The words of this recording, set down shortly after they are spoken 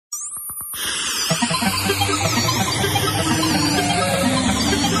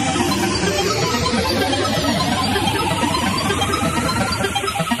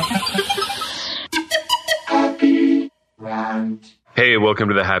Hey, welcome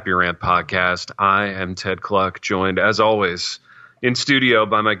to the Happy Rant podcast. I am Ted Cluck, joined as always in studio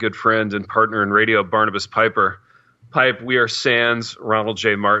by my good friend and partner in radio, Barnabas Piper. Pipe, we are sans Ronald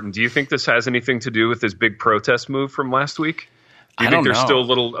J. Martin. Do you think this has anything to do with his big protest move from last week? Do you think there's still a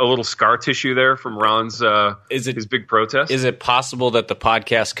little scar tissue there from Ron's his big protest? Is it possible that the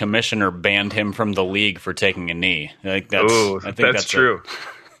podcast commissioner banned him from the league for taking a knee? I think that's true.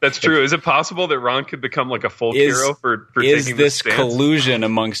 That's true. Is it possible that Ron could become like a folk hero for taking this stance? Is this collusion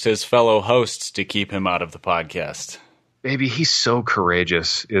amongst his fellow hosts to keep him out of the podcast? Baby, he's so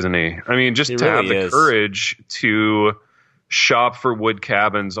courageous, isn't he? I mean, just to have the courage to shop for wood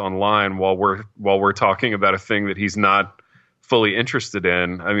cabins online while we're talking about a thing that he's not fully interested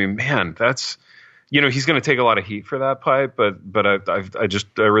in. I mean, man, that's, he's going to take a lot of heat for that, Pipe, but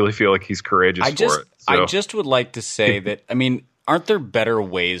I really feel like he's courageous for it. So. I just would like to say that, I mean, aren't there better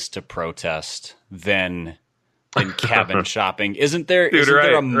ways to protest than cabin shopping? Isn't there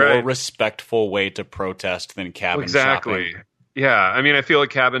a more respectful way to protest than cabin shopping? Exactly. Yeah. I mean, I feel like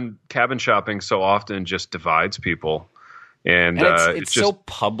cabin shopping so often just divides people. And it's so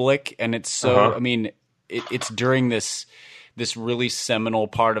public, and it's so, I mean, it's during this really seminal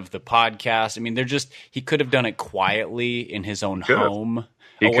part of the podcast. I mean, he could have done it quietly in his own home.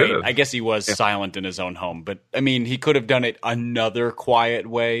 I guess he was silent in his own home, but I mean, he could have done it another quiet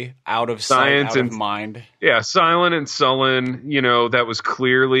way, out of sight, out of mind. Yeah, silent and sullen. That was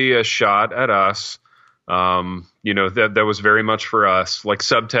clearly a shot at us. That was very much for us. Like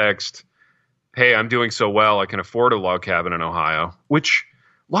subtext, hey, I'm doing so well, I can afford a log cabin in Ohio. Which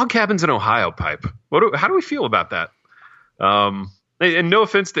log cabins in Ohio, Pipe? How do we feel about that? And no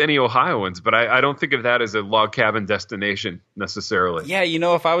offense to any Ohioans, but I don't think of that as a log cabin destination necessarily. Yeah,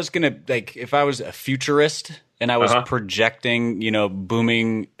 if I was if I was a futurist and I was projecting,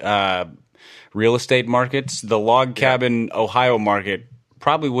 booming real estate markets, the log cabin Ohio market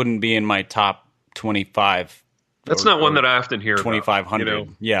probably wouldn't be in my top 25. That's not one that I often hear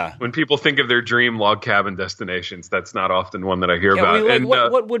 2,500. Yeah. When people think of their dream log cabin destinations, that's not often one that I hear about. I mean,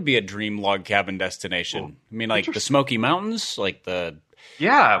 what would be a dream log cabin destination? I mean, like the Smoky Mountains, like the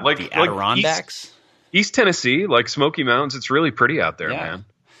Adirondacks, East Tennessee, like Smoky Mountains. It's really pretty out there, man.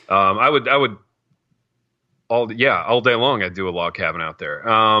 I would all day long. I'd do a log cabin out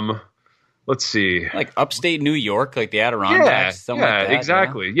there. Let's see. Like upstate New York, like the Adirondacks, something like that.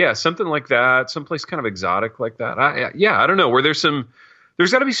 Exactly. Yeah, something like that. Someplace kind of exotic like that. I don't know. Where there's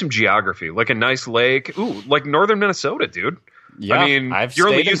got to be some geography, like a nice lake. Ooh, like northern Minnesota, dude. Yeah, I mean, you're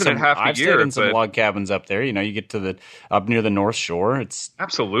only using it half the year. I've stayed in some log cabins up there. You get to up near the North Shore.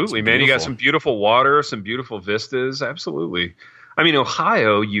 Absolutely, man. You got some beautiful water, some beautiful vistas. Absolutely. I mean,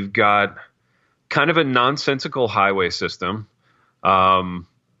 Ohio, you've got kind of a nonsensical highway system.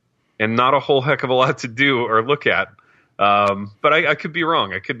 And not a whole heck of a lot to do or look at. But I could be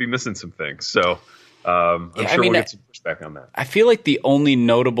wrong. I could be missing some things. So I'm sure we'll get some pushback on that. I feel like the only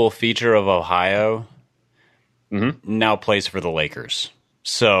notable feature of Ohio now plays for the Lakers.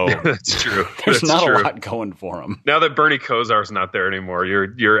 So that's true. There's not a lot going for them. Now that Bernie Kosar's not there anymore,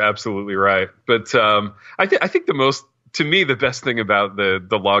 you're absolutely right. But I think the best thing about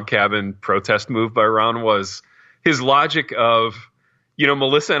the log cabin protest move by Ron was his logic of,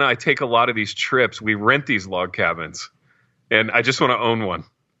 Melissa and I take a lot of these trips. We rent these log cabins, and I just want to own one.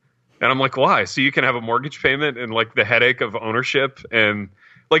 And I'm like, why? So you can have a mortgage payment and like the headache of ownership, and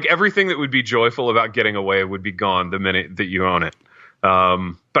like everything that would be joyful about getting away would be gone the minute that you own it.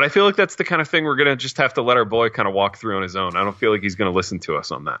 But I feel like that's the kind of thing we're going to just have to let our boy kind of walk through on his own. I don't feel like he's going to listen to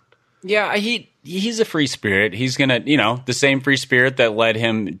us on that. Yeah, he's a free spirit. He's going to, the same free spirit that led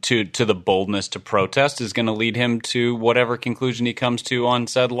him to the boldness to protest is going to lead him to whatever conclusion he comes to on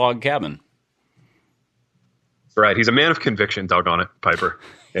said log cabin. Right. He's a man of conviction, doggone it, Piper.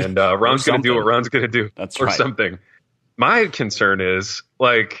 And Ron's going to do what Ron's going to do. That's or right. something. My concern is,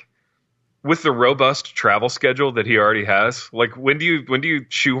 like, with the robust travel schedule that he already has, like, when do you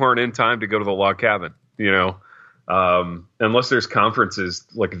shoehorn in time to go to the log cabin, unless there's conferences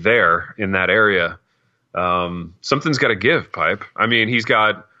like there in that area, something's got to give, Pipe. I mean, he's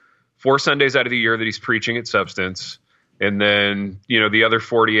got 4 Sundays out of the year that he's preaching at Substance. And then, the other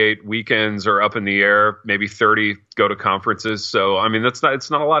 48 weekends are up in the air, maybe 30 go to conferences. So, I mean, it's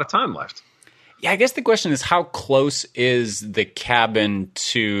not a lot of time left. Yeah, I guess the question is, how close is the cabin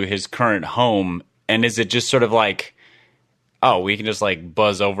to his current home? And is it just sort of like oh, we can just like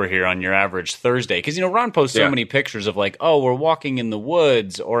buzz over here on your average Thursday. Because, Ron posts so many pictures of like, oh, we're walking in the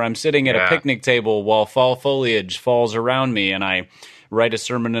woods, or I'm sitting at a picnic table while fall foliage falls around me and I write a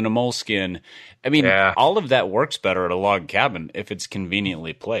sermon in a moleskin. I mean, all of that works better at a log cabin if it's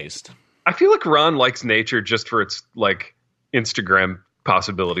conveniently placed. I feel like Ron likes nature just for its like Instagram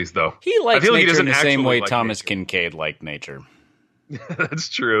possibilities, though. He likes nature like in the same way Thomas Kincaid liked nature. That's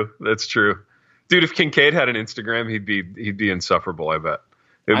true. Dude, if Kincaid had an Instagram, he'd be insufferable, I bet.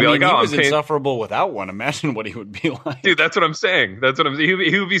 He was insufferable without one. Imagine what he would be like. Dude, that's what I'm saying.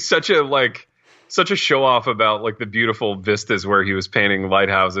 He would be such a show off about like the beautiful vistas where he was painting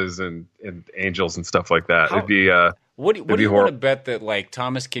lighthouses and angels and stuff like that. It'd be what do you want to bet that like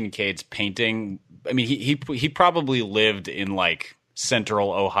Thomas Kincaid's painting? I mean, he probably lived in like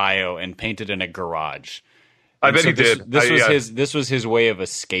Central Ohio and painted in a garage. I bet he did. This was his way of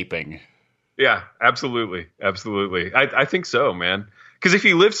escaping. Yeah, absolutely. I think so, man. Because if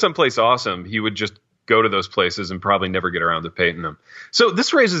he lived someplace awesome, he would just go to those places and probably never get around to painting them. So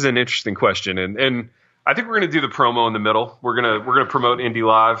this raises an interesting question, and I think we're going to do the promo in the middle. We're gonna promote Indie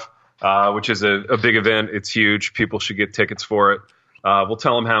Live, which is a big event. It's huge. People should get tickets for it. We'll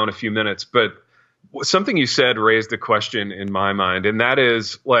tell them how in a few minutes. But something you said raised a question in my mind, and that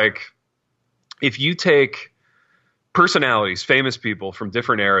is like, if you take personalities, famous people from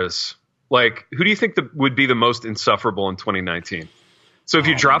different eras, like who do you think would be the most insufferable in 2019? So if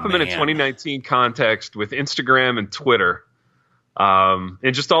you drop them in a 2019 context with Instagram and Twitter,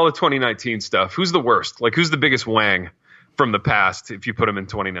 and just all the 2019 stuff, who's the worst? Like, who's the biggest wang from the past if you put them in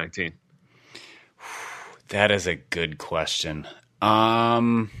 2019? That is a good question.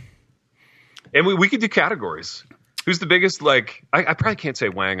 And we could do categories. Who's the biggest? Like, I probably can't say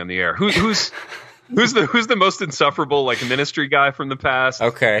wang on the air. Who's the most insufferable like ministry guy from the past?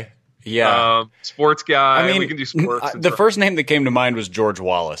 Okay. Yeah. Sports guy. I mean, we can do sports. The first name that came to mind was George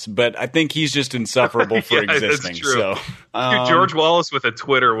Wallace, but I think he's just insufferable for existing. That's true. So, dude, George Wallace with a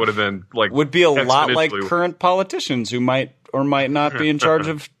Twitter would have been like would be a lot like current politicians who might or might not be in charge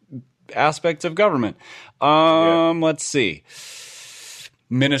of aspects of government. Let's see.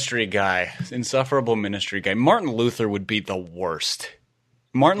 Ministry guy, insufferable ministry guy. Martin Luther would be the worst.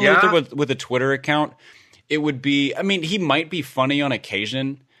 Martin Luther with a Twitter account, it would be. I mean, he might be funny on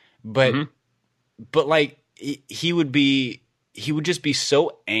occasion. But like he would just be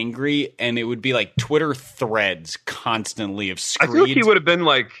so angry, and it would be like Twitter threads constantly of screeds. I feel like he would have been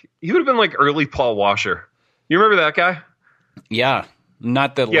like early Paul Washer. You remember that guy? Yeah.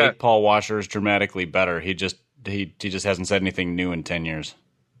 Not that late Paul Washer is dramatically better. He just hasn't said anything new in 10 years.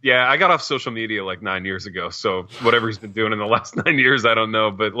 Yeah, I got off social media like 9 years ago. So whatever he's been doing in the last 9 years, I don't know.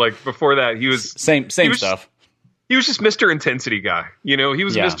 But like before that, he was same stuff. He was just Mr. Intensity guy. He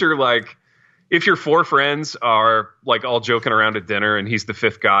was Mr. like, if your four friends are like all joking around at dinner and he's the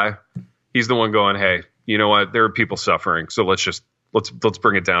fifth guy, he's the one going, hey, you know what? There are people suffering. So let's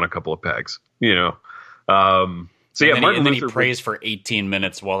bring it down a couple of pegs, Martin Luther he prays for 18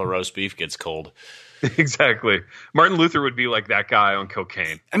 minutes while the roast beef gets cold. Exactly. Martin Luther would be like that guy on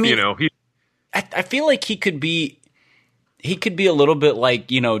cocaine. I mean, I feel like he could be a little bit like,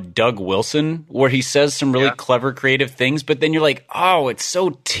 Doug Wilson, where he says some really clever, creative things, but then you're like, oh, it's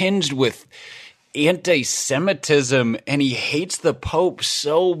so tinged with anti-Semitism, and he hates the Pope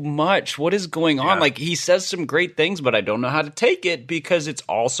so much. What is going on? Like, he says some great things, but I don't know how to take it because it's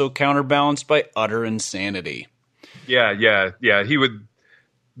also counterbalanced by utter insanity. Yeah.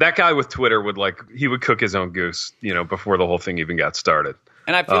 That guy with Twitter he would cook his own goose, before the whole thing even got started.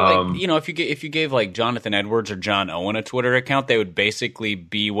 And I feel like, if you gave like Jonathan Edwards or John Owen a Twitter account, they would basically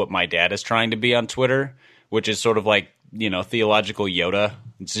be what my dad is trying to be on Twitter, which is sort of like, theological Yoda.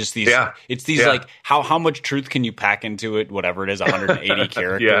 It's just these, like, how much truth can you pack into it? Whatever it is, 180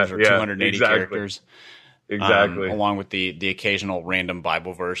 characters or 280 characters. Exactly. Along with the occasional random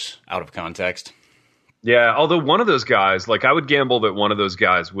Bible verse out of context. Yeah. Although one of those guys, like I would gamble that one of those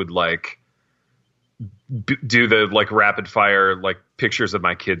guys would like, do the like rapid fire like pictures of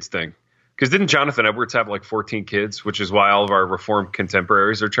my kids thing, because didn't Jonathan Edwards have like 14 kids, which is why all of our Reformed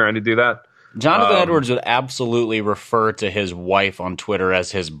contemporaries are trying to do that. Jonathan Edwards would absolutely refer to his wife on Twitter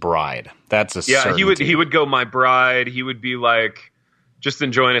as his bride. That's a certainty. He would go my bride. He would be like just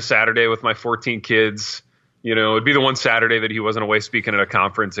enjoying a Saturday with my 14 kids. It'd be the one Saturday that he wasn't away speaking at a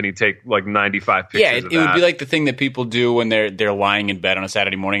conference, and he'd take like 95 pictures. Yeah, it would be like the thing that people do when they're lying in bed on a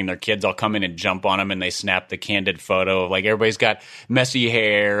Saturday morning, and their kids all come in and jump on them, and they snap the candid photo of like everybody's got messy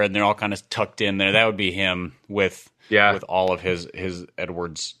hair and they're all kind of tucked in there. That would be him with all of his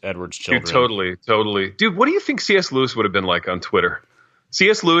Edwards children. Dude, totally. Dude, what do you think C.S. Lewis would have been like on Twitter?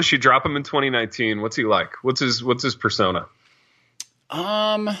 C.S. Lewis, you drop him in 2019. What's he like? What's his persona?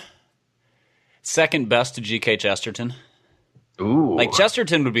 Second best to GK Chesterton. Ooh. Like,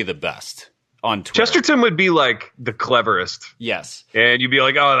 Chesterton would be the best on Twitter. Chesterton would be like the cleverest. Yes. And you'd be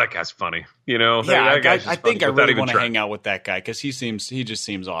like, oh, that guy's funny. You know? Yeah, that I think I really want to hang out with that guy because he just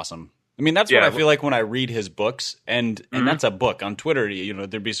seems awesome. I mean, that's what I feel like when I read his books, and that's a book. On Twitter, you know,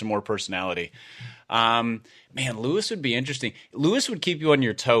 there'd be some more personality. Man, Lewis would be interesting. Lewis would keep you on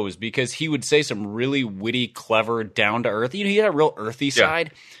your toes because he would say some really witty, clever, down to earth. You know, he had a real earthy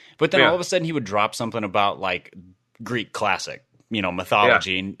side, but then all of a sudden he would drop something about like Greek classic, you know,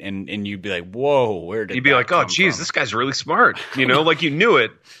 mythology, and you'd be like, whoa, where did you'd be like, oh, geez, from? this guy's really smart. You know, like you knew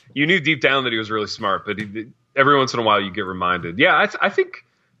it. You knew deep down that he was really smart, but every once in a while you get reminded. Yeah, I think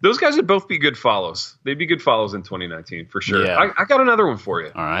those guys would both be good follows. They'd be good follows in 2019 for sure. Yeah. I got another one for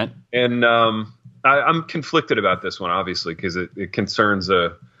you. All right. And I'm conflicted about this one, obviously, because it concerns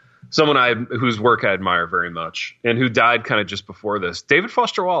someone whose work I admire very much and who died kind of just before this. David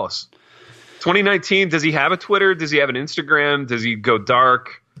Foster Wallace. 2019, does he have a Twitter? Does he have an Instagram? Does he go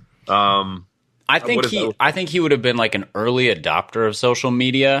dark? I think he would have been like an early adopter of social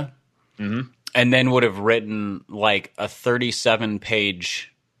media, and then would have written like a 37-page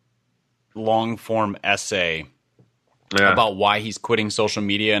long form essay about why he's quitting social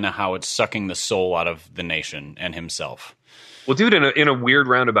media and how it's sucking the soul out of the nation and himself. Well, dude, in a weird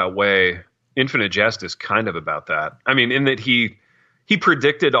roundabout way, Infinite Jest is kind of about that. I mean, in that he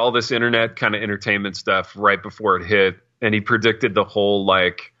predicted all this internet kind of entertainment stuff right before it hit, and he predicted the whole,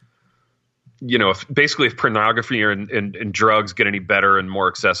 like, you know, basically if pornography and drugs get any better and more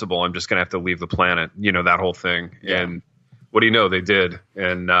accessible, I'm just going to have to leave the planet, you know, that whole thing. Yeah. And what do you know? They did.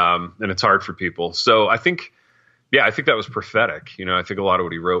 And it's hard for people. So I think that was prophetic. You know, I think a lot of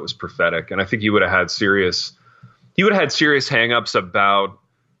what he wrote was prophetic. And I think he would have had serious hangups about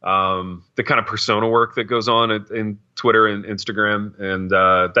the kind of persona work that goes on in Twitter and Instagram. And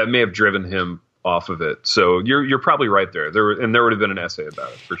that may have driven him off of it. So you're probably right there. There would have been an essay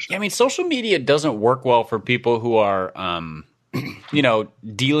about it for sure. Yeah, I mean, social media doesn't work well for people who are, you know,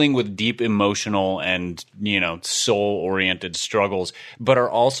 dealing with deep emotional and, you know, soul-oriented struggles, but are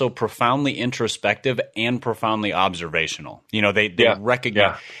also profoundly introspective and profoundly observational. You know, they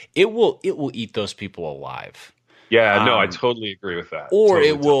recognize it will eat those people alive. Yeah, no, I totally agree with that. Or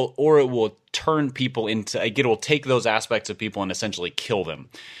it will turn people into, like, it will take those aspects of people and essentially kill them.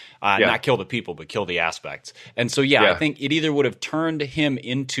 Not kill the people, but kill the aspects. And so, I think it either would have turned him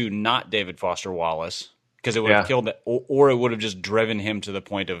into not David Foster Wallace, because it would have killed it, or it would have just driven him to the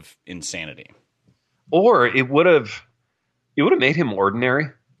point of insanity. Or it would have made him ordinary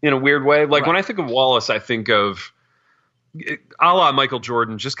in a weird way. Like when I think of Wallace, I think of a la Michael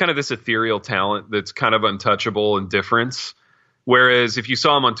Jordan, just kind of this ethereal talent that's kind of untouchable and difference. Whereas if you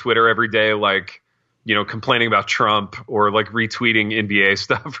saw him on Twitter every day, like, you know, complaining about Trump or like retweeting NBA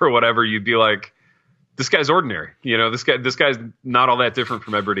stuff or whatever, you'd be like, this guy's ordinary. You know, this guy's not all that different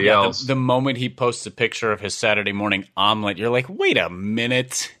from everybody else. The moment he posts a picture of his Saturday morning omelet, you're like, wait a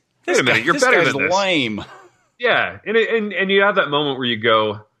minute. You're better than this. Lame. Yeah. And you have that moment where you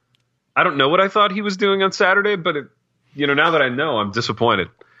go, I don't know what I thought he was doing on Saturday, but you know, now that I know, I'm disappointed.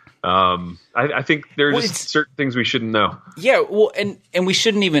 I think there's just certain things we shouldn't know. Yeah, well, and we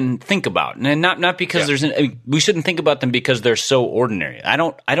shouldn't even think about, and not because we shouldn't think about them because they're so ordinary. I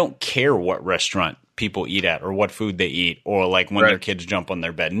don't care what restaurant people eat at or what food they eat or like when their kids jump on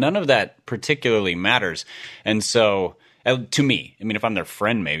their bed. None of that particularly matters. And so, to me, I mean, if I'm their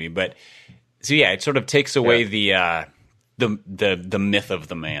friend, maybe, but so it sort of takes away the myth of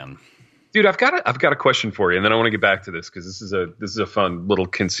the man. Dude, I've got a question for you, and then I want to get back to this because this is a fun little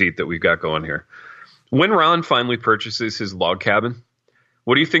conceit that we've got going here. When Ron finally purchases his log cabin,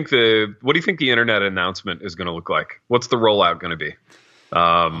 what do you think the internet announcement is going to look like? What's the rollout going to be?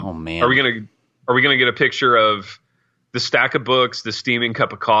 Oh man, are we gonna get a picture of the stack of books, the steaming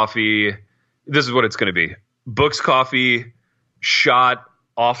cup of coffee? This is what it's going to be: books, coffee, shot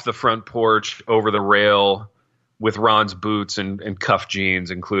off the front porch over the rail, with Ron's boots and cuff jeans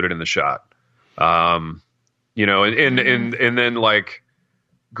included in the shot. You know, and then like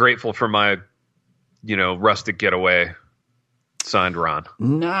grateful for my, you know, rustic getaway, signed Ron.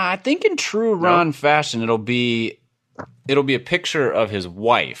 Nah, I think in true Ron fashion, it'll be a picture of his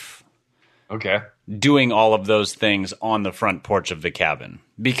wife. Okay. Doing all of those things on the front porch of the cabin.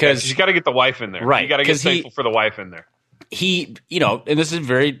 Because you got to get the wife in there. Right. You got to get thankful for the wife in there. He, you know, and this is a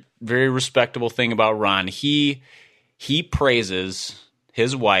very, very respectable thing about Ron. He praises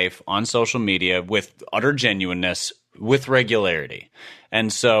his wife on social media with utter genuineness, with regularity.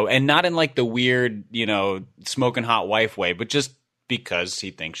 And so, and not in like the weird, you know, smoking hot wife way, but just because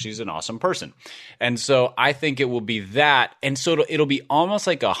he thinks she's an awesome person. And so I think it will be that. And so it'll be almost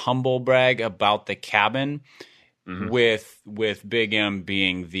like a humble brag about the cabin, with Big M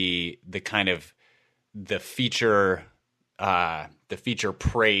being the kind of the feature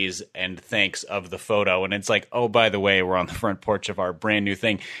praise and thanks of the photo. And it's like, oh, by the way, we're on the front porch of our brand new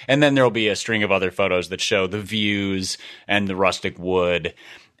thing. And then there'll be a string of other photos that show the views and the rustic wood.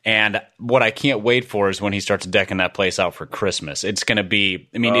 And what I can't wait for is when he starts decking that place out for Christmas. It's going to be,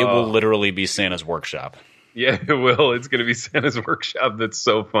 it will literally be Santa's workshop. Yeah, it will. It's going to be Santa's workshop. That's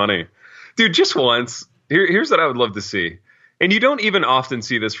so funny. Dude, just once, here's what I would love to see. And you don't even often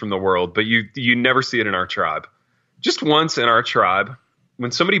see this from the world, but you never see it in our tribe. Just once in our tribe, when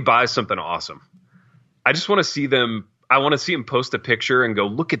somebody buys something awesome, I just want to see them. I want to see them post a picture and go,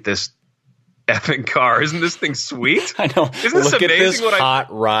 look at this effing car. Isn't this thing sweet? I know. Isn't this look amazing? At this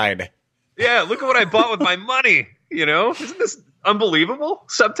hot ride. Yeah, look at what I bought with my money. Isn't this unbelievable?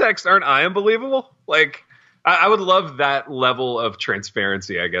 Subtext, aren't I unbelievable? Like, I would love that level of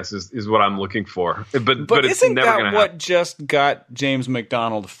transparency, I guess, is what I'm looking for. But it's isn't never that going to what happen. Just got James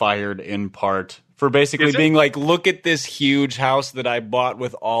McDonald fired in part for basically being like, look at this huge house that I bought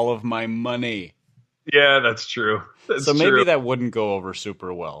with all of my money? Yeah, that's true. So maybe that wouldn't go over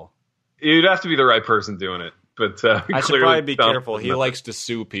super well. You'd have to be the right person doing it. But I should probably be careful. He likes to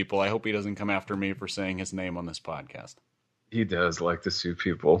sue people. I hope he doesn't come after me for saying his name on this podcast. He does like to sue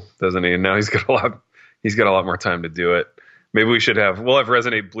people, doesn't he? And now he's got a lot more time to do it. Maybe we'll have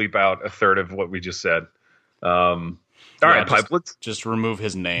Resonate bleep out a third of what we just said. All right, Pipe, let's just remove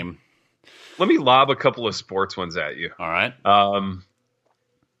his name. Let me lob a couple of sports ones at you. All right.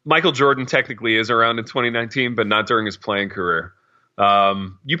 Michael Jordan technically is around in 2019, but not during his playing career.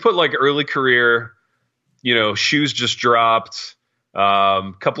 You put like early career, shoes just dropped,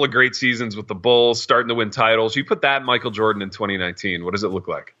 couple of great seasons with the Bulls, starting to win titles. You put that Michael Jordan in 2019. What does it look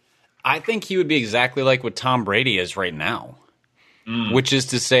like? I think he would be exactly like what Tom Brady is right now, which is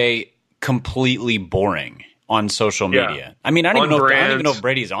to say completely boring on social media. Yeah. I mean, I don't even know if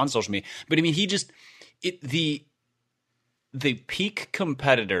Brady's on social media, but I mean, the peak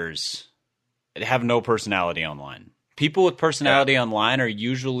competitors have no personality online. People with personality online are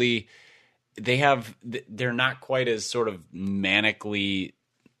usually they're not quite as sort of maniacally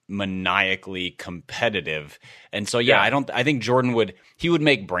competitive. And so I think Jordan would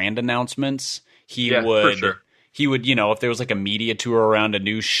make brand announcements. He would, if there was like a media tour around a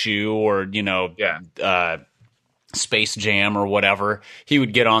new shoe or Space Jam or whatever, he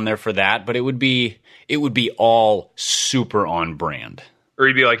would get on there for that, but it would be all super on brand. Or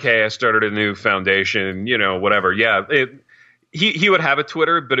he'd be like, hey, I started a new foundation, whatever. Yeah. He would have a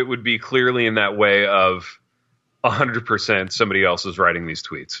Twitter, but it would be clearly in that way of 100% somebody else is writing these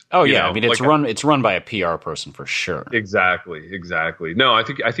tweets. Oh yeah. I mean, it's run by a PR person for sure. Exactly. No, I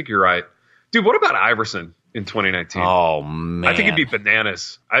think you're right. Dude, what about Iverson in 2019? Oh man. I think it'd be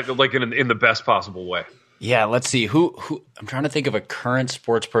bananas. In the best possible way. Yeah, let's see. Who I'm trying to think of a current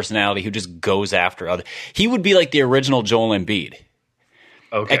sports personality who just goes after other. He would be like the original Joel Embiid.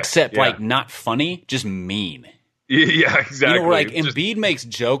 Okay. Except not funny, just mean. Yeah, exactly. Embiid makes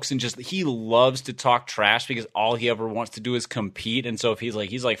jokes and he loves to talk trash because all he ever wants to do is compete. And so if he's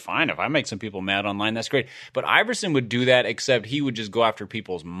like, fine, if I make some people mad online, that's great. But Iverson would do that, except he would just go after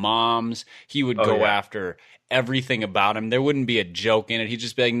people's moms. He would go after everything about him. There wouldn't be a joke in it. He'd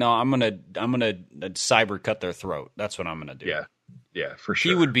just be like, no, I'm gonna cyber cut their throat. That's what I'm gonna do. Yeah, for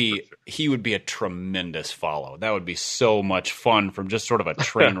sure. He would be a tremendous follow. That would be so much fun from just sort of a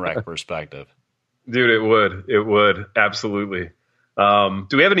train wreck perspective. Dude, it would absolutely. Do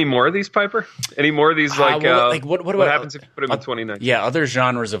we have any more of these, Piper? Any more of these? What happens if you put them in 2019? Yeah, other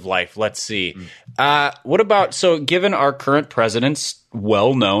genres of life. Let's see. What about given our current president's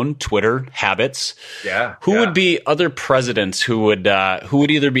well-known Twitter habits? Who would be other presidents who would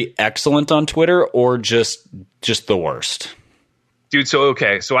either be excellent on Twitter or just the worst? Dude, so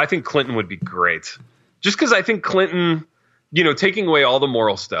I think Clinton would be great. Just because I think Clinton, taking away all the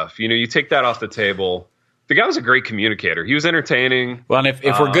moral stuff, you take that off the table. The guy was a great communicator. He was entertaining. Well, and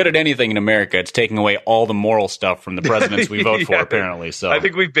if we're good at anything in America, it's taking away all the moral stuff from the presidents we vote for, apparently. So I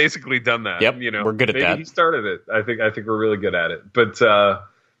think we've basically done that. Yep, we're good at that. Maybe he started it. I think we're really good at it. But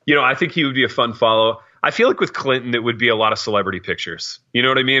I think he would be a fun follow. I feel like with Clinton, it would be a lot of celebrity pictures. You know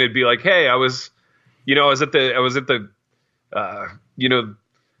what I mean? It'd be like, hey, I was at the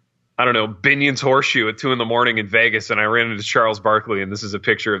I don't know, Binion's Horseshoe at 2 a.m. in Vegas, and I ran into Charles Barkley, and this is a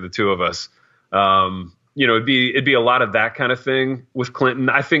picture of the two of us. It'd be a lot of that kind of thing with Clinton.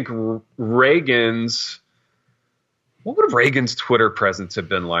 I think what would Reagan's Twitter presence have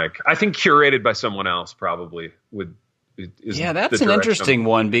been like? I think curated by someone else probably Yeah, that's an interesting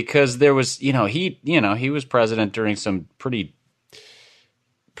one because there was, he was president during some pretty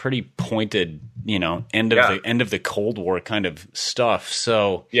pointed, end of the Cold War kind of stuff.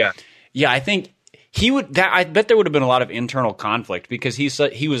 So yeah, I think he would. I bet there would have been a lot of internal conflict because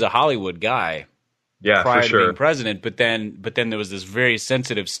he was a Hollywood guy. Yeah, prior for sure. to being president, but then there was this very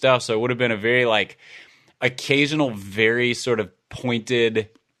sensitive stuff. So it would have been a very occasional, very sort of pointed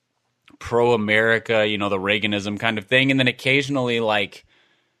pro-America, the Reaganism kind of thing, and then occasionally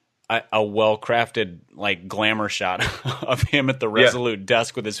a well-crafted glamour shot of him at the Resolute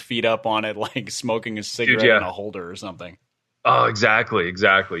desk with his feet up on it, smoking a cigarette in a holder or something. Oh, exactly.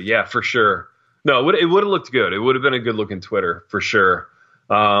 Yeah, for sure. No, it would have looked good. It would have been a good-looking Twitter for sure.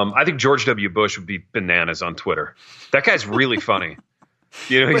 I think George W. Bush would be bananas on Twitter. That guy's really funny.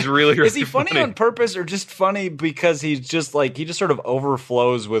 He's really is he funny on purpose or just funny because he's just he just sort of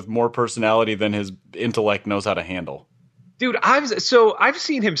overflows with more personality than his intellect knows how to handle? Dude, I've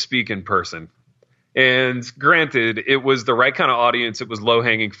seen him speak in person. And granted, it was the right kind of audience. It was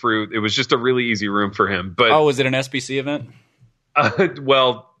low-hanging fruit. It was just a really easy room for him. But was it an SBC event?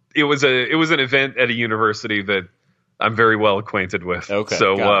 Well, it was an event at a university that I'm very well acquainted with. Okay,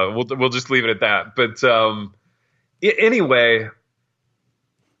 so we'll just leave it at that. But anyway,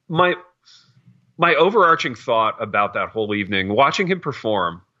 my overarching thought about that whole evening, watching him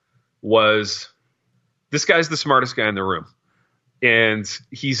perform, was this guy's the smartest guy in the room, and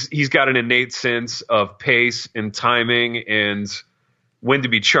he's got an innate sense of pace and timing and when to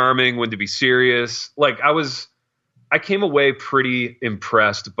be charming, when to be serious. I came away pretty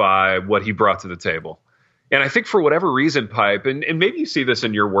impressed by what he brought to the table. And I think for whatever reason, Pipe, and maybe you see this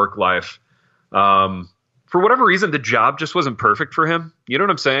in your work life, for whatever reason, the job just wasn't perfect for him. You know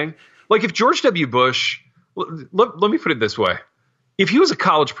what I'm saying? If George W. Bush, let me put it this way. If he was a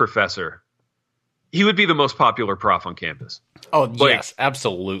college professor, he would be the most popular prof on campus. Oh, yes,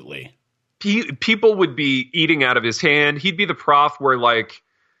 absolutely. People would be eating out of his hand. He'd be the prof where,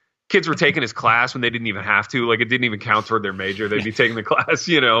 kids were taking his class when they didn't even have to. It didn't even count toward their major. They'd be taking the class,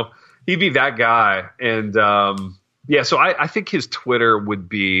 He'd be that guy. And, so I think his Twitter would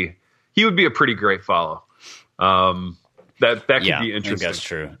be a pretty great follow. That could be interesting. I think that's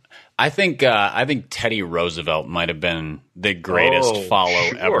true. I think Teddy Roosevelt might have been the greatest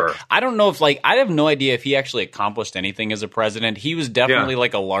follow ever. I don't know if I have no idea if he actually accomplished anything as a president. He was definitely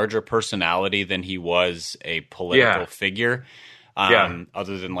a larger personality than he was a political figure.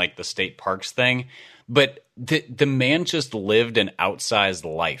 Other than the state parks thing. But the man just lived an outsized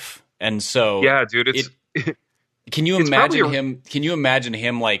life. And so dude, can you imagine him? Can you imagine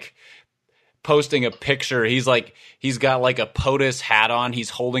him posting a picture? He's got a POTUS hat on. He's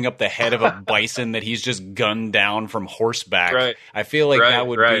holding up the head of a bison that he's just gunned down from horseback. Right. I feel that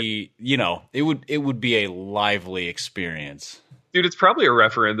would be, it would be a lively experience. Dude, it's probably a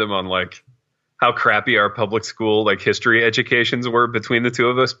referendum on how crappy our public school history educations were between the two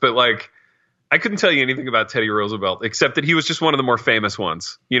of us. But I couldn't tell you anything about Teddy Roosevelt except that he was just one of the more famous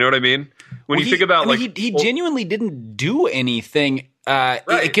ones. You know what I mean? When you think about he genuinely didn't do anything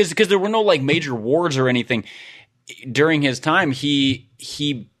because there were no major wars or anything during his time. He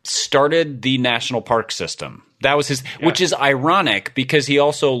started the national park system. That was his, which is ironic because he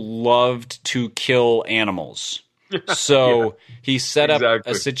also loved to kill animals. So he set up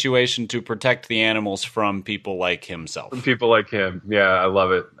a situation to protect the animals from people like himself. From people like him. Yeah, I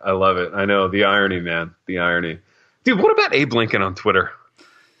love it. I know. The irony, man. The irony. Dude, what about Abe Lincoln on Twitter?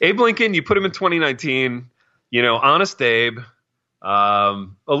 Abe Lincoln, you put him in 2019, honest Abe, a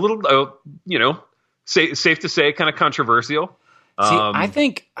little, safe to say kind of controversial. See, I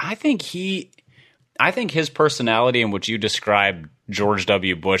think his personality and what you described George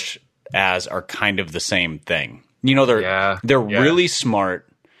W. Bush as are kind of the same thing. They're really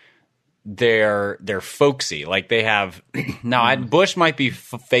smart. They're folksy. They have now. Bush might be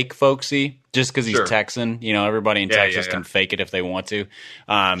fake folksy just because he's Texan. Everybody in Texas can fake it if they want to.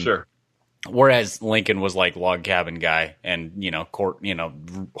 Sure. Whereas Lincoln was log cabin guy and court,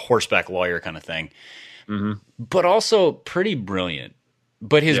 horseback lawyer kind of thing, but also pretty brilliant.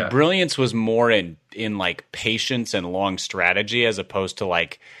 But his brilliance was more in patience and long strategy as opposed to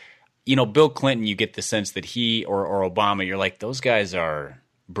Bill Clinton, you get the sense that he or Obama, you're those guys are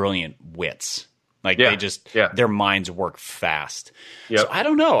brilliant wits. They just, their minds work fast. Yep. So I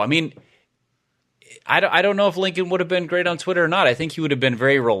don't know. I mean, I don't know if Lincoln would have been great on Twitter or not. I think he would have been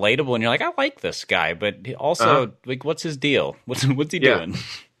very relatable. And you're I like this guy, but also what's his deal? What's he doing?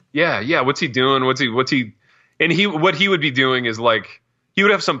 Yeah. What's he doing? What he would be doing is he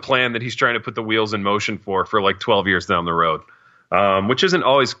would have some plan that he's trying to put the wheels in motion for 12 years down the road. Which isn't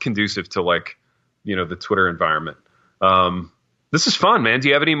always conducive to the Twitter environment. This is fun, man. Do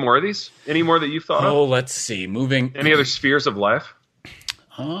you have any more of these? Any more that you've thought of? Oh, let's see. Moving. Any other spheres of life?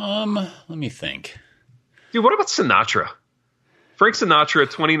 Let me think. Dude, what about Sinatra? Frank Sinatra,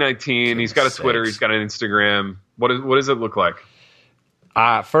 2019. He's got a Twitter. He's got an Instagram. What does it look like?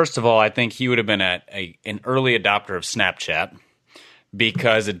 First of all, I think he would have been an early adopter of Snapchat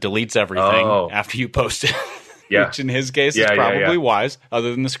because it deletes everything after you post it. Yeah. Which in his case is probably wise,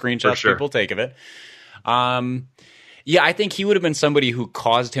 other than the screenshots people take of it. I think he would have been somebody who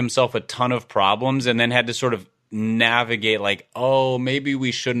caused himself a ton of problems and then had to sort of navigate like, oh, maybe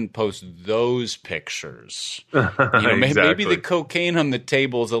we shouldn't post those pictures. Maybe the cocaine on the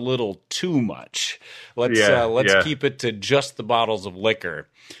table is a little too much. Let's keep it to just the bottles of liquor.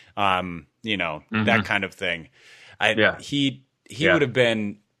 That kind of thing. He would have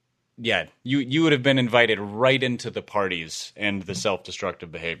been, you would have been invited right into the parties and the self-destructive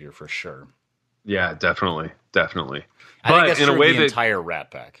behavior for sure. Yeah, definitely. I think that's in a way the entire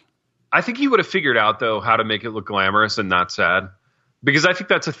Rat Pack. I think he would have figured out, though, how to make it look glamorous and not sad. Because I think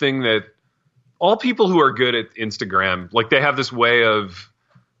that's a thing that all people who are good at Instagram, like they have this way of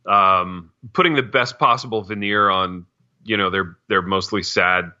putting the best possible veneer on, their mostly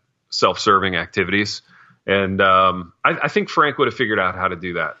sad, self-serving activities. And I think Frank would have figured out how to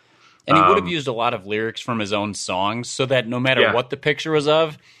do that. And he would have used a lot of lyrics from his own songs so that no matter what the picture was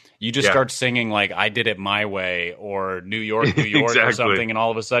of, you just start singing like I Did It My Way or New York, New York or something. And all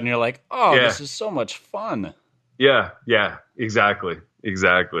of a sudden you're like, this is so much fun. Yeah, exactly.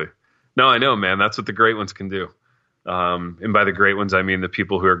 No, I know, man. That's what the great ones can do. And by the great ones, I mean the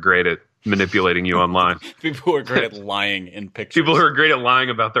people who are great at manipulating you online. People who are great at lying in pictures. People who are great at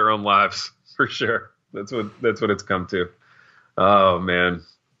lying about their own lives, for sure. That's what it's come to. Oh, man.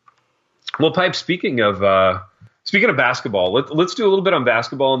 Well, Pipe, speaking of basketball, let's do a little bit on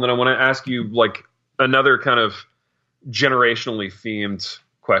basketball, and then I want to ask you like another kind of generationally themed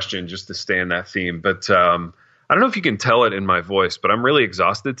question just to stay in that theme. But I don't know if you can tell it in my voice, but I'm really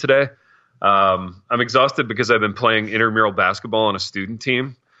exhausted today. I'm exhausted because I've been playing intramural basketball on a student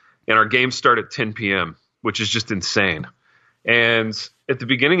team, and our games start at 10 p.m., which is just insane. And at the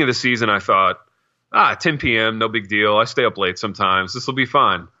beginning of the season, I thought, 10 p.m., no big deal. I stay up late sometimes. This will be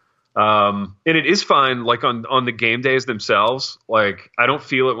fine. And it is fine, like on the game days themselves. Like I don't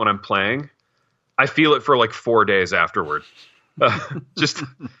feel it when I'm playing. I feel it for like 4 days afterward. Just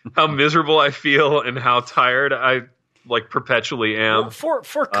how miserable I feel and how tired I like perpetually am. Well,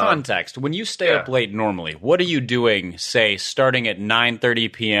 for context, when you stay up late normally, what are you doing, say, starting at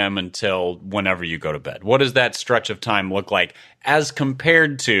 9:30 p.m. until whenever you go to bed? What does that stretch of time look like as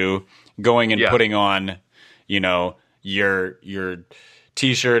compared to going and putting on, your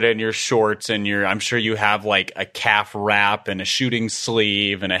T-shirt and your shorts and I'm sure you have like a calf wrap and a shooting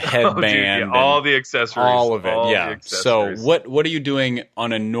sleeve and a headband, all the accessories, all of it. So what are you doing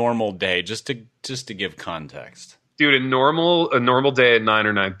on a normal day, just to give context? Dude, a normal day at 9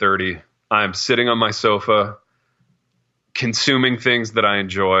 or 9:30, I'm sitting on my sofa, consuming things that I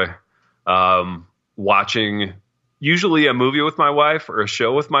enjoy, watching usually a movie with my wife or a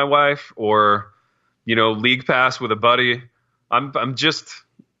show with my wife or League Pass with a buddy. I'm just,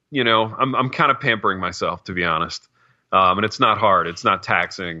 I'm kind of pampering myself, to be honest. And it's not hard. It's not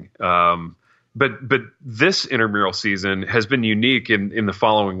taxing. But this intramural season has been unique in the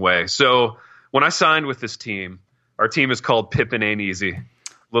following way. So when I signed with this team, our team is called Pippin Ain't Easy.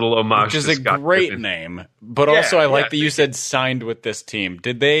 Little homage, which is to a Scott great Pippen. name. But also, I like that you said signed with this team.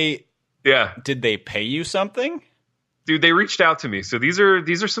 Did they pay you something? Dude, they reached out to me. So these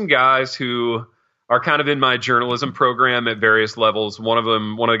are some guys who are kind of in my journalism program at various levels. One of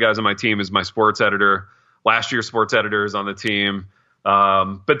the guys on my team is my sports editor. Last year's sports editor is on the team.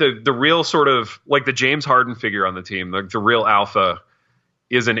 But the real sort of like the James Harden figure on the team, the real alpha,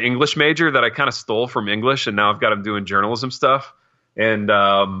 is an English major that I kind of stole from English, and now I've got him doing journalism stuff. And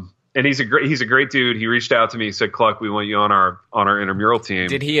he's a great dude. He reached out to me, said, "Cluck, we want you on our intramural team."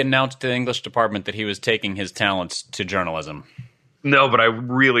 Did he announce to the English department that he was taking his talents to journalism? No, but I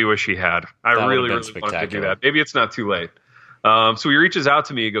really wish he had. I really wanted to do that. Maybe it's not too late. So he reaches out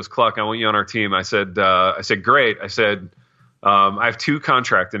to me. He goes, "Cluck, I want you on our team." I said, "Great." I said, "I have two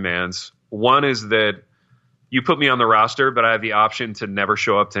contract demands. One is that you put me on the roster, but I have the option to never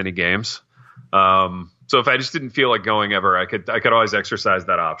show up to any games. So if I just didn't feel like going ever, I could always exercise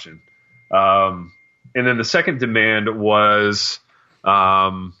that option." And then the second demand was, I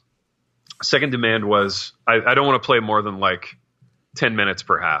don't want to play more than like 10 minutes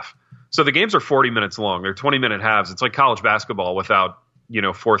per half. So the games are 40 minutes long. They're 20-minute halves. It's like college basketball without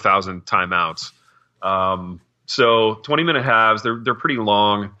 4,000 timeouts. So 20-minute halves. They're pretty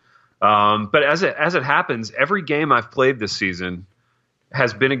long. But as it happens, every game I've played this season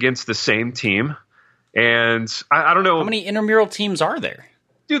has been against the same team. And I don't know. How many intramural teams are there?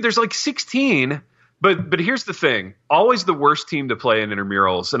 Dude, there's like 16. But here's the thing. Always the worst team to play in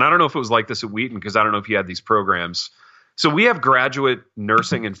intramurals. And I don't know if it was like this at Wheaton because I don't know if you had these programs. So we have graduate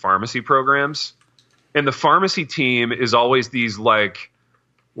nursing and pharmacy programs. And the pharmacy team is always these like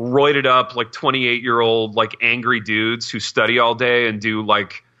roided up, like 28-year-old, like angry dudes who study all day and do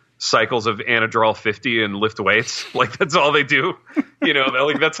like cycles of Anadrol 50 and lift weights. Like that's all they do.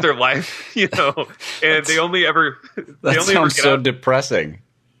 Like that's their life, and they only ever sounds so depressing.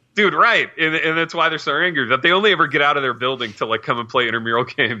 Dude, right. And that's why they're so angry that they only ever get out of their building to like come and play intramural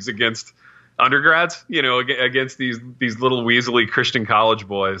games against undergrads, against these little weaselly Christian college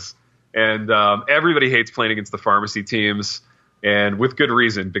boys. And everybody hates playing against the pharmacy teams, and with good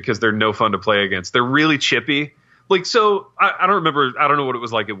reason, because they're no fun to play against. They're really chippy. Like, so I don't remember, I don't know what it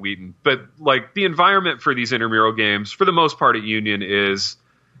was like at Wheaton, but like the environment for these intramural games, for the most part at Union, is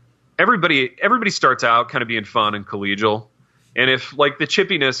everybody starts out kind of being fun and collegial. And if like the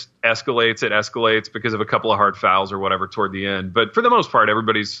chippiness escalates, it escalates because of a couple of hard fouls or whatever toward the end. But for the most part,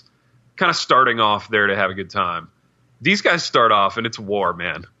 everybody's kind of starting off there to have a good time. These guys start off and it's war,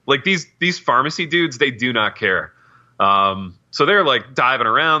 man. Like these pharmacy dudes, they do not care. So they're like diving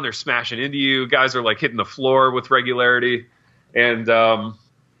around, they're smashing into you. Guys are like hitting the floor with regularity. And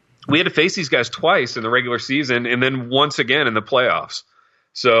we had to face these guys twice in the regular season and then once again in the playoffs.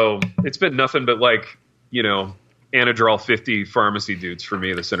 So it's been nothing but like, Anadrol 50 pharmacy dudes for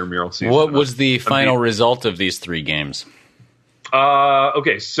me this intramural season. What was the final result of these 3 games?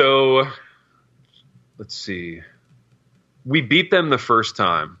 Okay, so let's see. We beat them the first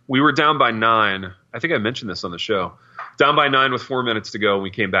time. We were down by 9. I think I mentioned this on the show. Down by 9 with 4 minutes to go, and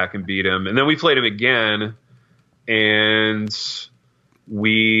we came back and beat them. And then we played them again, and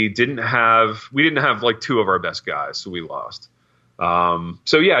we didn't have like 2 of our best guys, so we lost.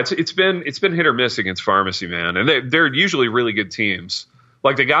 So yeah, it's been hit or miss against pharmacy, man, and they're usually really good teams.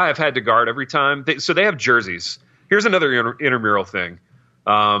 Like the guy I've had to guard every time. So they have jerseys. Here's another intramural thing.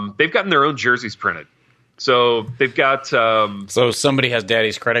 They've gotten their own jerseys printed. So they've got. So somebody has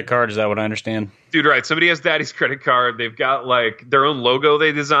daddy's credit card. Is that what I understand? Dude, right. Somebody has daddy's credit card. They've got like their own logo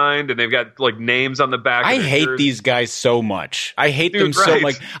they designed, and they've got like names on the back. I hate these guys so much. I hate them so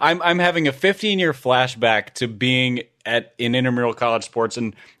much. I'm having a 15-year flashback to being in intramural college sports,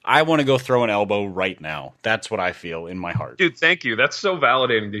 and I want to go throw an elbow right now. That's what I feel in my heart. Dude, thank you. That's so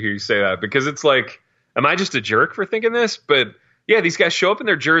validating to hear you say that, because it's like, am I just a jerk for thinking this? But yeah, these guys show up in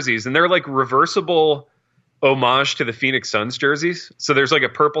their jerseys, and they're like reversible homage to the Phoenix Suns jerseys. So there's like a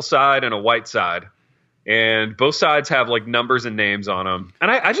purple side and a white side, and both sides have like numbers and names on them. And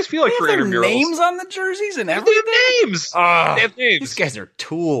I just feel like for intramurals, names on the jerseys and everything. They have names. They have names. These guys are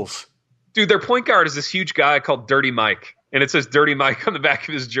tools. Dude, their point guard is this huge guy called Dirty Mike, and it says Dirty Mike on the back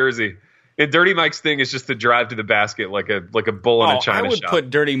of his jersey. And Dirty Mike's thing is just to drive to the basket like a bull in a china shop. I would put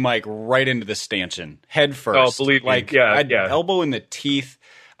Dirty Mike right into the stanchion, head first. Oh, believe me. Like, yeah. Elbow in the teeth.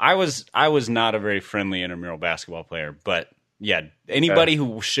 I was not a very friendly intramural basketball player, but yeah, anybody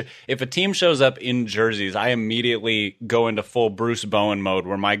who if a team shows up in jerseys, I immediately go into full Bruce Bowen mode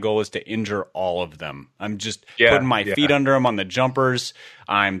where my goal is to injure all of them. I'm just putting my feet under them on the jumpers.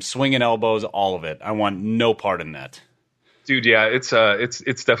 I'm swinging elbows, all of it. I want no part in that. Dude, yeah, it's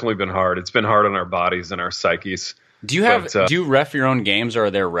definitely been hard. It's been hard on our bodies and our psyches. Do you ref your own games, or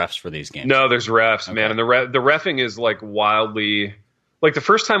are there refs for these games? No, there's refs, man, and the reffing is like wildly. Like the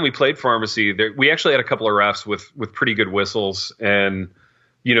first time we played pharmacy, we actually had a couple of refs with pretty good whistles, and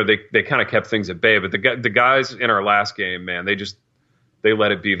they kind of kept things at bay. But the guys in our last game, man, they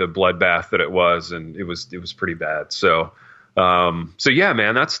let it be the bloodbath that it was, and it was pretty bad. So yeah,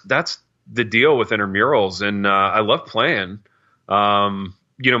 man, that's the deal with intramurals, and I love playing. My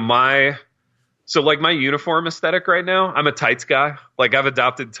uniform aesthetic right now, I'm a tights guy. Like I've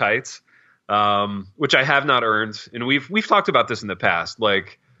adopted tights. Which I have not earned. And we've talked about this in the past.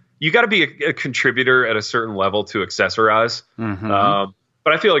 Like, you got to be a contributor at a certain level to accessorize. Mm-hmm.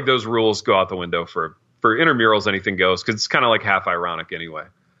 But I feel like those rules go out the window for intramurals. Anything goes, because it's kind of like half ironic anyway.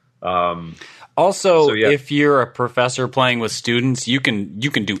 If you're a professor playing with students, you can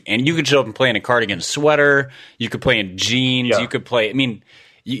do, and you can show up and play in a cardigan sweater. You could play in jeans. Yeah. You could play. I mean,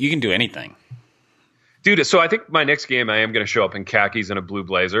 you can do anything. Dude, so I think my next game I am going to show up in khakis and a blue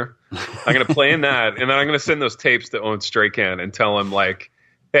blazer. I'm going to play in that, and then I'm going to send those tapes to Owen Strakan and tell him, like,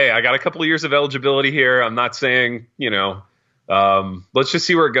 hey, I got a couple of years of eligibility here. I'm not saying, let's just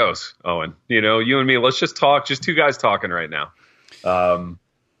see where it goes, Owen. You and me, let's just talk. Just 2 guys talking right now.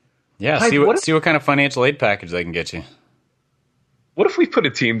 See what kind of financial aid package they can get you. What if we put a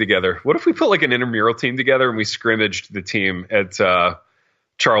team together? What if we put like an intramural team together and we scrimmaged the team at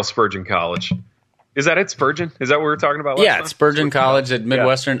Charles Spurgeon College? Is that it, Spurgeon? Is that what we were talking about last time? Yeah, Spurgeon College at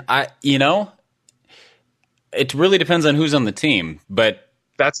Midwestern. Yeah. It really depends on who's on the team, but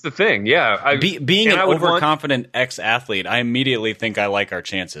that's the thing. Yeah. Being an overconfident ex-athlete, I immediately think I like our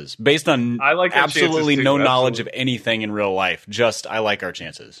chances. Based on absolutely no knowledge of anything in real life, just I like our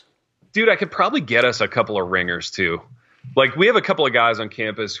chances. Dude, I could probably get us a couple of ringers too. Like, we have a couple of guys on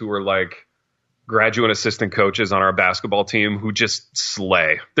campus who are like graduate assistant coaches on our basketball team who just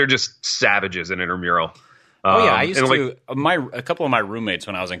slay. They're just savages in intramural. Oh yeah, I used to. A couple of my roommates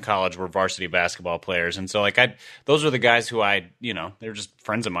when I was in college were varsity basketball players, and so those were the guys who they're just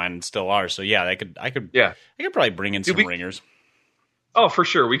friends of mine and still are. So yeah, I could probably bring in some ringers. Oh, for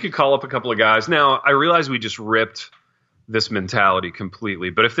sure, we could call up a couple of guys. Now, I realize we just ripped this mentality completely,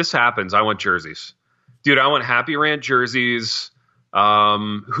 but if this happens, I want jerseys. Dude, I want Happy Rant jerseys.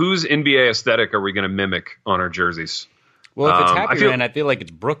 Whose NBA aesthetic are we going to mimic on our jerseys? Well, if it's Happy Rant, I feel like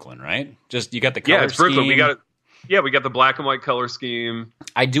it's Brooklyn, right? Just you got the color scheme. Yeah, it's Brooklyn. We got the black and white color scheme.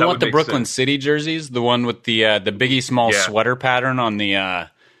 I do want the Brooklyn City jerseys, the one with the Biggie Small sweater pattern on the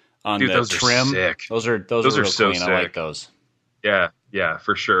those trim. Are sick. Those are real so clean. Sick. I like those. Yeah,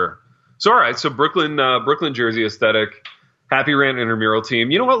 for sure. So all right, so Brooklyn jersey aesthetic. Happy Rant intramural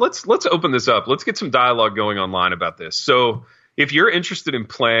team. You know what? Let's open this up. Let's get some dialogue going online about this. So if you're interested in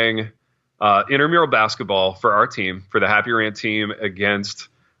playing intramural basketball for our team, for the Happy Rant team against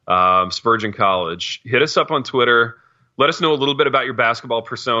Spurgeon College, hit us up on Twitter. Let us know a little bit about your basketball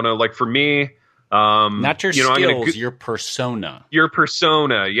persona. Like for me, not your skills, your persona. Your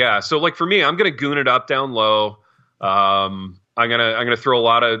persona, yeah. So like for me, I'm gonna goon it up down low. I'm gonna throw a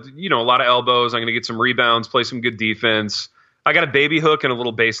lot of elbows. I'm gonna get some rebounds, play some good defense. I got a baby hook and a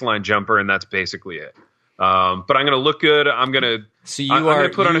little baseline jumper, and that's basically it. But I'm going to look good. I'm going to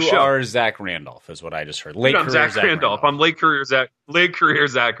put on a show. You are Zach Randolph, is what I just heard. I'm Zach Randolph. I'm late career Zach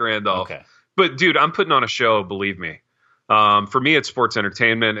Randolph. Okay. But dude, I'm putting on a show. Believe me. For me, it's sports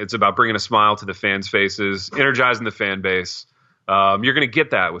entertainment. It's about bringing a smile to the fans' faces, energizing the fan base. You're going to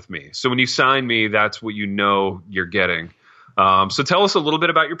get that with me. So when you sign me, that's what you know you're getting. So tell us a little bit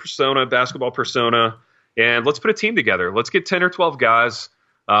about your persona, basketball persona. And let's put a team together. Let's get 10 or 12 guys.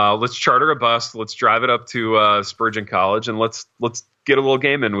 Let's charter a bus. Let's drive it up to Spurgeon College, and let's get a little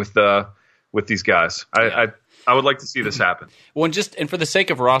game in with these guys. I would like to see this happen. Well, and for the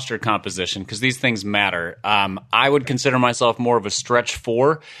sake of roster composition, because these things matter, I would consider myself more of a stretch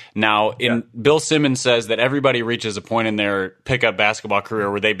four. Now, Bill Simmons says that everybody reaches a point in their pickup basketball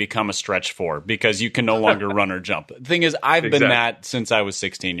career where they become a stretch four because you can no longer run or jump. The thing is, I've been that since I was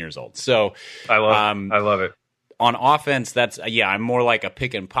 16 years old. So I love it. On offense, I'm more like a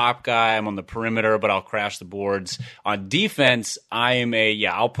pick and pop guy. I'm on the perimeter, but I'll crash the boards. On defense,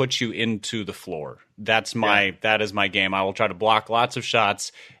 I'll put you into the floor. That is my game. I will try to block lots of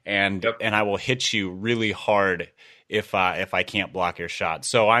shots and I will hit you really hard if I can't block your shot.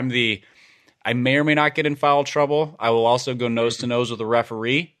 So I may or may not get in foul trouble. I will also go nose to nose with a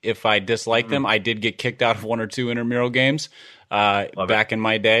referee if I dislike them. I did get kicked out of one or two intramural games back in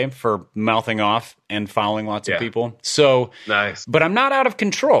my day for mouthing off and fouling lots of people. So nice, but I'm not out of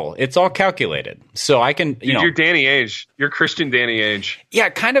control. It's all calculated. So I can, you're Danny Ainge. You're Christian Danny Ainge. Yeah,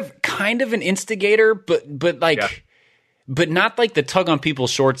 kind of an instigator, but not like the tug on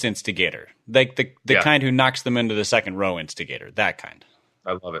people's shorts instigator. Like the kind who knocks them into the second row instigator. That kind.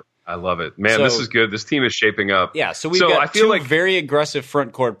 I love it. Man, this is good. This team is shaping up. Yeah, so we've got two very aggressive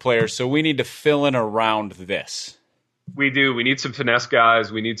front court players, so we need to fill in around this. We do. We need some finesse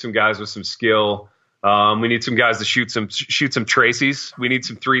guys. We need some guys with some skill. We need some guys to shoot some Tracy's. We need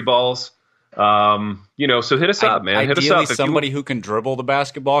some three balls. So hit us up, man. Hit us up. Somebody who can dribble the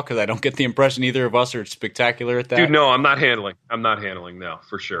basketball, because I don't get the impression either of us are spectacular at that. Dude, no, I'm not handling. No,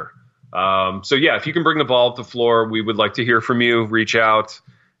 for sure. If you can bring the ball up the floor, we would like to hear from you. Reach out.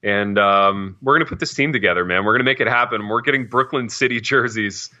 And we're going to put this team together, man. We're going to make it happen. We're getting Brooklyn City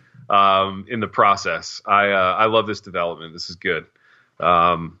jerseys in the process. I love this development. This is good.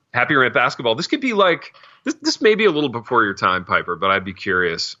 Happy Rant basketball. This could be like this may be a little before your time, Piper, but I'd be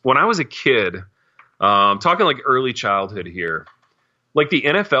curious. When I was a kid, talking like early childhood here, like the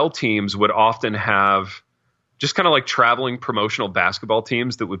NFL teams would often have just kind of like traveling promotional basketball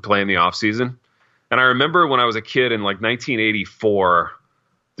teams that would play in the offseason. And I remember when I was a kid in like 1984,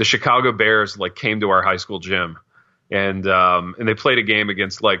 the Chicago Bears like came to our high school gym and they played a game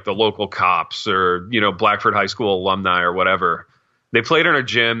against like the local cops or, Blackford High School alumni or whatever. They played in our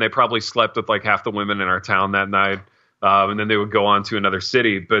gym. They probably slept with like half the women in our town that night. And then they would go on to another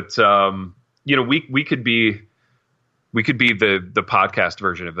city. But, we could be We could be the podcast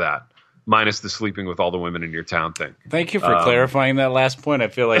version of that, minus the sleeping with all the women in your town thing. Thank you for clarifying that last point. I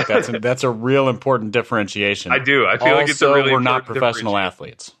feel like that's a real important differentiation. I do. I feel like it's a really we're not professional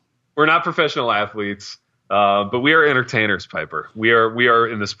athletes. We're not professional athletes, but we are entertainers, Piper. We are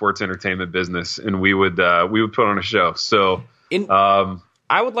in the sports entertainment business, and we would put on a show. So,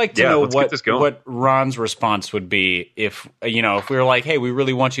 I would like to know what Ron's response would be if we were like, hey, we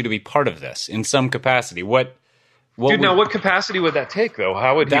really want you to be part of this in some capacity. What capacity would that take, though?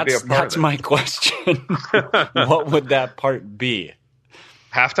 How would he be a part of it? That's my question. What would that part be?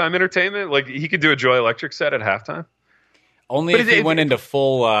 Halftime entertainment? Like, he could do a Joy Electric set at halftime? Only if he went into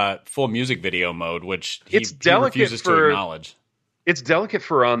full music video mode, which he refuses to acknowledge. It's delicate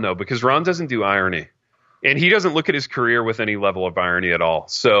for Ron, though, because Ron doesn't do irony. And he doesn't look at his career with any level of irony at all.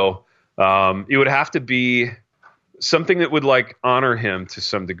 So it would have to be something that would like honor him to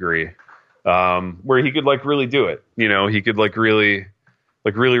some degree, where he could like really do it. He could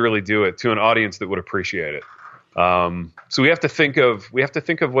really do it to an audience that would appreciate it. So we have to think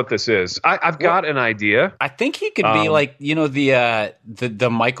of what this is. I've got an idea. I think he could be like the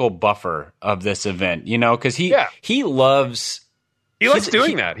Michael Buffer of this event. Because he loves. He likes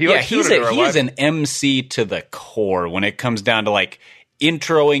doing that. He is an MC to the core when it comes down to like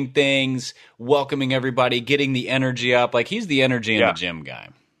introing things, welcoming everybody, getting the energy up. Like he's the energy in the gym guy.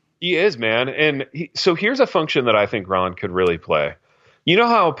 He is, man. And so here's a function that I think Ron could really play. You know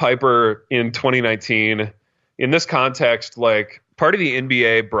how Piper in 2019, in this context, like part of the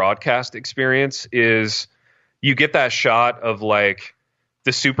NBA broadcast experience is you get that shot of like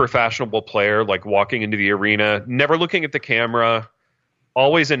the super fashionable player like walking into the arena, never looking at the camera,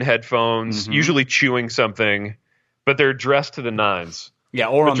 always in headphones, usually chewing something, but they're dressed to the nines. Yeah,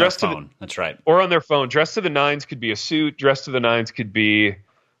 or on their phone. That's right. Or on their phone. Dressed to the nines could be a suit. Dressed to the nines could be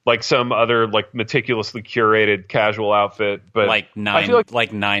like some other like meticulously curated casual outfit. But like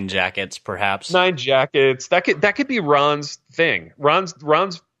nine jackets, perhaps. 9 jackets. That could be Ron's thing. Ron's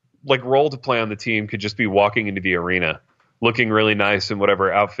like role to play on the team could just be walking into the arena, looking really nice in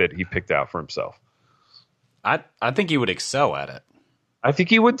whatever outfit he picked out for himself. I think he would excel at it. I think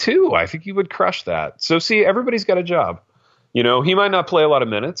he would too. I think he would crush that. So see, everybody's got a job. He might not play a lot of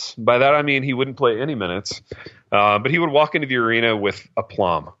minutes. By that I mean he wouldn't play any minutes, but he would walk into the arena with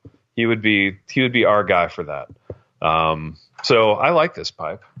aplomb. He would be our guy for that. So I like this,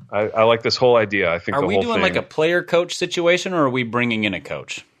 Pipe. I like this whole idea. I think are we doing like a player coach situation, or are we bringing in a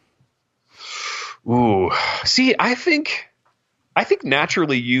coach? Ooh, see, I think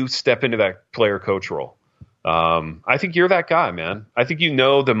naturally you step into that player coach role. I think you're that guy, man. I think you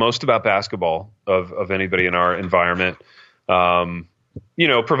know the most about basketball of anybody in our environment.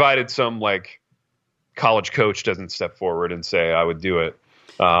 Provided some like college coach doesn't step forward and say, I would do it.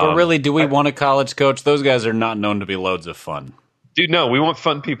 But really, do we want a college coach? Those guys are not known to be loads of fun. Dude, no, we want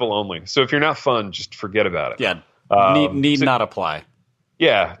fun people only. So if you're not fun, just forget about it. Yeah. Need not apply.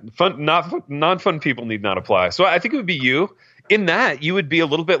 Yeah. Non-fun people need not apply. So I think it would be you. In that, you would be a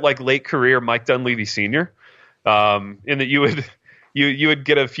little bit like late career Mike Dunleavy Sr., in that you would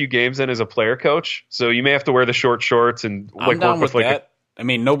get a few games in as a player coach. So you may have to wear the short shorts and like work with like that.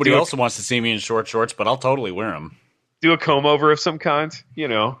 Nobody else wants to see me in short shorts, but I'll totally wear them. Do a comb over of some kind,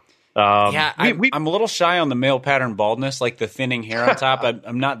 I'm a little shy on the male pattern baldness, like the thinning hair on top.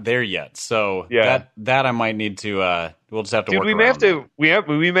 I'm not there yet, so that I might need to. We'll just have to. Dude, we may have to.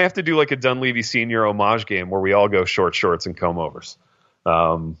 We may have to do like a Dunleavy Senior homage game where we all go short shorts and comb overs.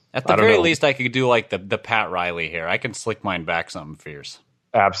 At the very least, I could do like the Pat Riley hair. I can slick mine back something fierce.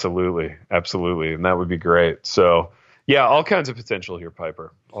 Absolutely, and that would be great. So. Yeah, all kinds of potential here,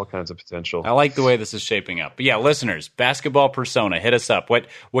 Piper. All kinds of potential. I like the way this is shaping up. But yeah, listeners, basketball persona, hit us up.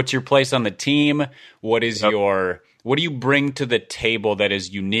 What's your place on the team? What is what do you bring to the table that is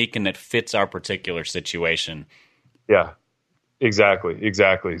unique and that fits our particular situation? Yeah,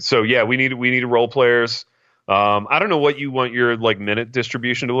 exactly. So yeah, we need role players. I don't know what you want your like minute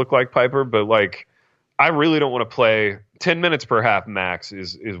distribution to look like, Piper, but like I really don't want to play 10 minutes per half max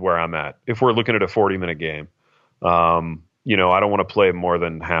is where I'm at. If we're looking at a 40-minute game. I don't want to play more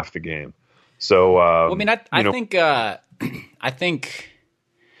than half the game. So, I think,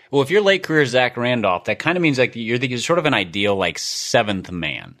 well, if you're late career Zach Randolph, that kind of means like you're sort of an ideal like seventh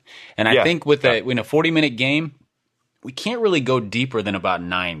man. And I think in a 40-minute game, we can't really go deeper than about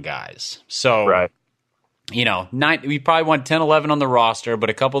 9 guys. So, right. 9, we probably want 10, 11 on the roster, but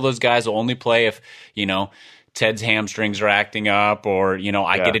a couple of those guys will only play if, Ted's hamstrings are acting up or,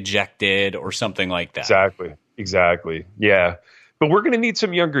 I get ejected or something like that. Exactly. Yeah. But we're going to need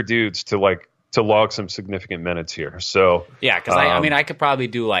some younger dudes to log some significant minutes here. So, yeah, because I could probably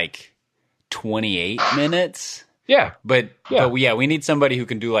do like 28 minutes. Yeah. But we need somebody who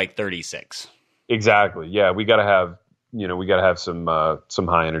can do like 36. Exactly. Yeah, we got to have some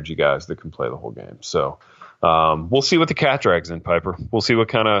high energy guys that can play the whole game. So we'll see what the cat drags in, Piper. We'll see what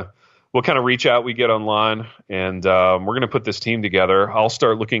kind of reach out we get online, and we're going to put this team together. I'll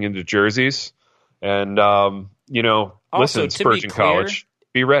start looking into jerseys, and Also, listen, Spurgeon College,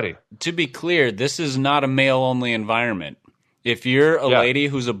 be ready. To be clear, this is not a male-only environment. If you're a lady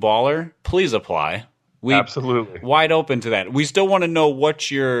who's a baller, please apply. Absolutely. Wide open to that. We still want to know what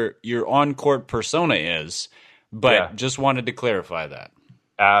your on-court persona is, but just wanted to clarify that.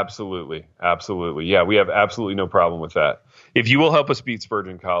 Absolutely. Absolutely. Yeah, we have absolutely no problem with that. If you will help us beat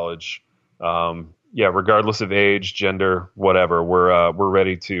Spurgeon College, regardless of age, gender, whatever, we're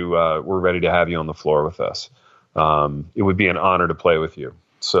ready to have you on the floor with us. It would be an honor to play with you.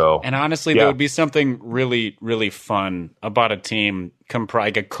 So, and honestly, there would be something really, really fun about a team,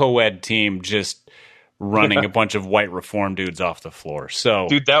 like a co-ed team, just running a bunch of white reform dudes off the floor. So,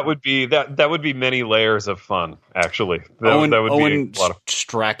 dude, that would be many layers of fun. Actually, that would Owen be a lot of...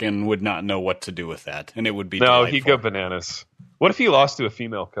 Strachan would not know what to do with that, and it would be delightful. He'd go bananas. What if he lost to a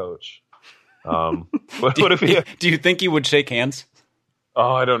female coach? What if he? Do you think he would shake hands?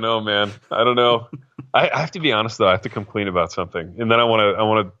 Oh, I don't know, man. I don't know. I have to be honest though. I have to come clean about something, and then I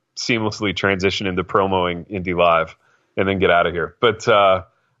want to seamlessly transition into promoing Indy Live, and then get out of here. But I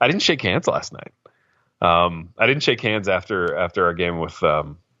didn't shake hands last night. I didn't shake hands after our game with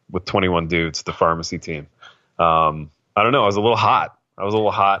 21 dudes, the pharmacy team. I don't know. I was a little hot.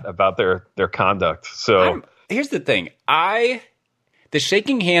 About their conduct. So here's the thing. The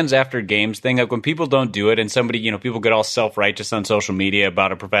shaking hands after games thing, like when people don't do it and somebody, people get all self-righteous on social media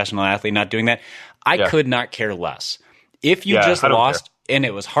about a professional athlete not doing that, I could not care less. If you just lost and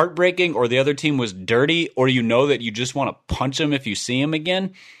it was heartbreaking, or the other team was dirty, or that you just want to punch them if you see them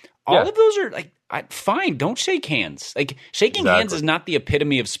again, all of those are like, fine, don't shake hands. Like, shaking hands is not the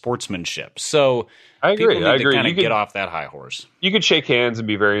epitome of sportsmanship. So I agree. People need to kind of get off that high horse. You could shake hands and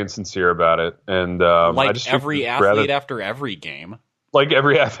be very insincere about it, and every athlete after every game. Like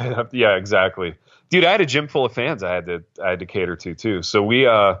every athlete, yeah, exactly, dude. I had a gym full of fans I had to cater to too. So we,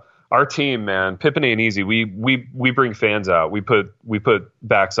 our team, man, Pippin ain't easy. We bring fans out. We put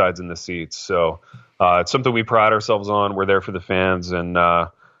backsides in the seats. So it's something we pride ourselves on. We're there for the fans, and I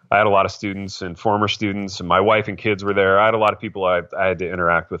had a lot of students and former students, and my wife and kids were there. I had a lot of people I had to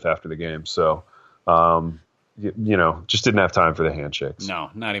interact with after the game. So, just didn't have time for the handshakes.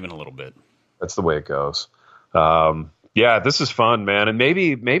 No, not even a little bit. That's the way it goes. Yeah, this is fun, man. And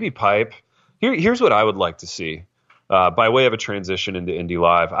maybe Pipe. Here's what I would like to see by way of a transition into Indy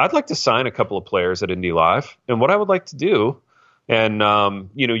Live. I'd like to sign a couple of players at Indy Live. And what I would like to do, and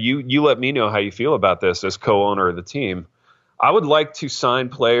you let me know how you feel about this as co-owner of the team. I would like to sign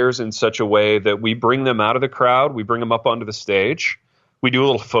players in such a way that we bring them out of the crowd, we bring them up onto the stage, we do a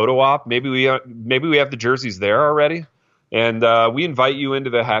little photo op. Maybe we have the jerseys there already, and we invite you into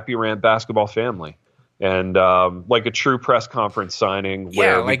the Happy Rant basketball family. And like a true press conference signing.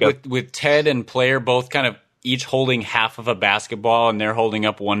 Where with Ted and Player both kind of each holding half of a basketball, and they're holding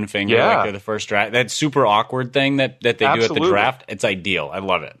up one finger like they're the first draft. That super awkward thing that they do at the draft. It's ideal. I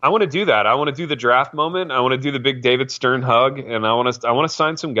love it. I want to do that. I want to do the draft moment. I want to do the big David Stern hug, and I want to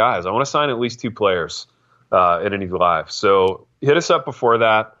sign some guys. I want to sign at least 2 players at Indy Live. So hit us up before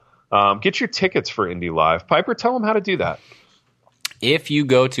that. Get your tickets for Indy Live. Piper, tell them how to do that. If you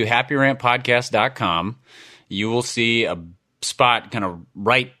go to happyrantpodcast.com, you will see a spot kind of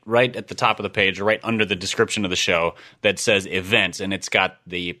right at the top of the page, or right under the description of the show, that says events, and it's got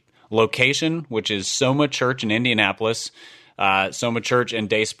the location, which is Soma Church in Indianapolis, Soma Church and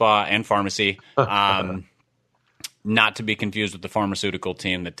Day Spa and Pharmacy, not to be confused with the pharmaceutical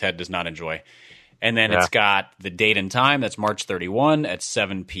team that Ted does not enjoy. And then it's got the date and time. That's March 31 at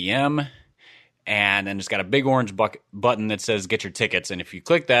 7 p.m., and then it's got a big orange button that says get your tickets. And if you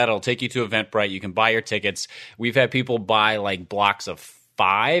click that, it'll take you to Eventbrite. You can buy your tickets. We've had people buy like blocks of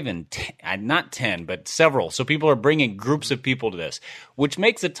 5 and 10, not 10, but several. So people are bringing groups of people to this, which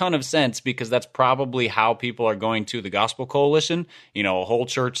makes a ton of sense because that's probably how people are going to the Gospel Coalition, a whole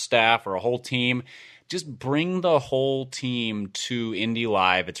church staff or a whole team. Just bring the whole team to Indy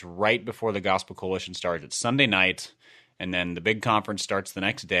Live. It's right before the Gospel Coalition starts. It's Sunday night. And then the big conference starts the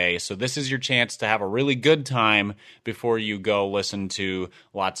next day. So this is your chance to have a really good time before you go listen to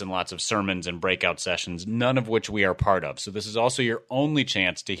lots and lots of sermons and breakout sessions, none of which we are part of. So this is also your only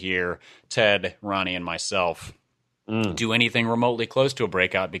chance to hear Ted, Ronnie, and myself do anything remotely close to a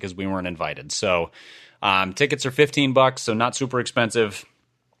breakout because we weren't invited. So tickets are $15, so not super expensive.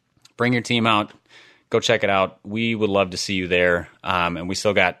 Bring your team out. Go check it out. We would love to see you there. And we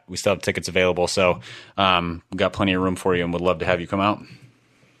still have tickets available. So we've got plenty of room for you and would love to have you come out.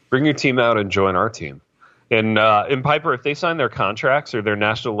 Bring your team out and join our team. And Piper, if they sign their contracts or their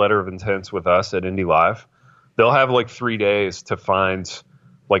national letter of intents with us at Indy Live, they'll have like 3 days to find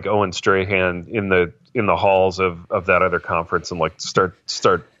like Owen Strahan in the halls of that other conference and like start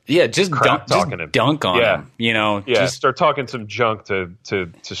just dunk on him, you know. Yeah, start talking some junk to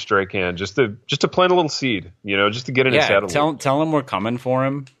Strahan just to plant a little seed, you know, just to get in his head. Tell him we're coming for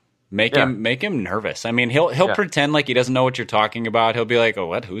him. Make him nervous. I mean, he'll pretend like he doesn't know what you're talking about. He'll be like, "Oh,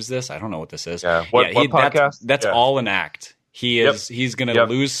 what? Who's this? I don't know what this is." Yeah. What podcast? That's all an act. He's going to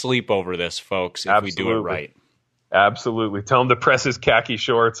lose sleep over this, folks, if we do it right. Absolutely. Tell him to press his khaki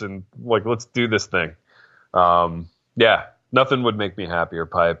shorts and like, let's do this thing. Nothing would make me happier,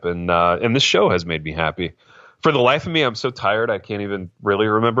 Pipe. And this show has made me happy. For the life of me, I'm so tired. I can't even really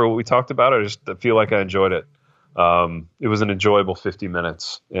remember what we talked about. I just feel like I enjoyed it. It was an enjoyable 50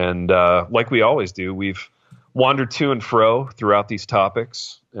 minutes. And like we always do, we've wandered to and fro throughout these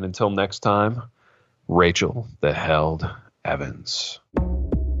topics. And until next time, Rachel the Held Evans.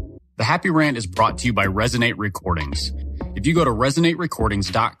 The Happy Rant is brought to you by Resonate Recordings. If you go to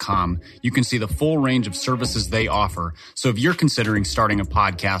resonaterecordings.com, you can see the full range of services they offer. So if you're considering starting a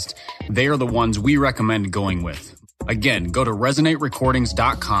podcast, they are the ones we recommend going with. Again, go to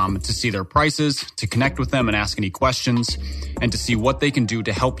resonaterecordings.com to see their prices, to connect with them and ask any questions, and to see what they can do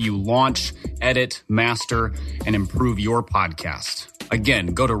to help you launch, edit, master, and improve your podcast. Again,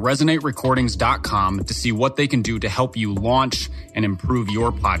 go to resonaterecordings.com to see what they can do to help you launch and improve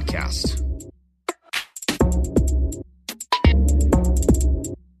your podcast.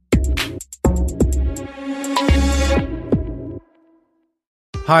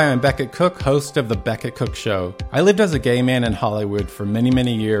 Hi, I'm Beckett Cook, host of The Beckett Cook Show. I lived as a gay man in Hollywood for many,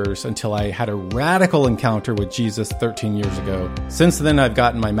 many years until I had a radical encounter with Jesus 13 years ago. Since then, I've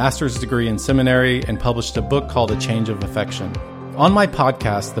gotten my master's degree in seminary and published a book called A Change of Affection. On my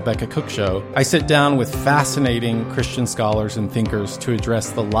podcast, The Beckett Cook Show, I sit down with fascinating Christian scholars and thinkers to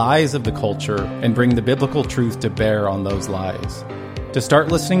address the lies of the culture and bring the biblical truth to bear on those lies. To start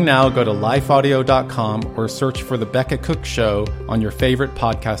listening now, go to lifeaudio.com or search for The Beckett Cook Show on your favorite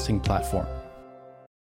podcasting platform.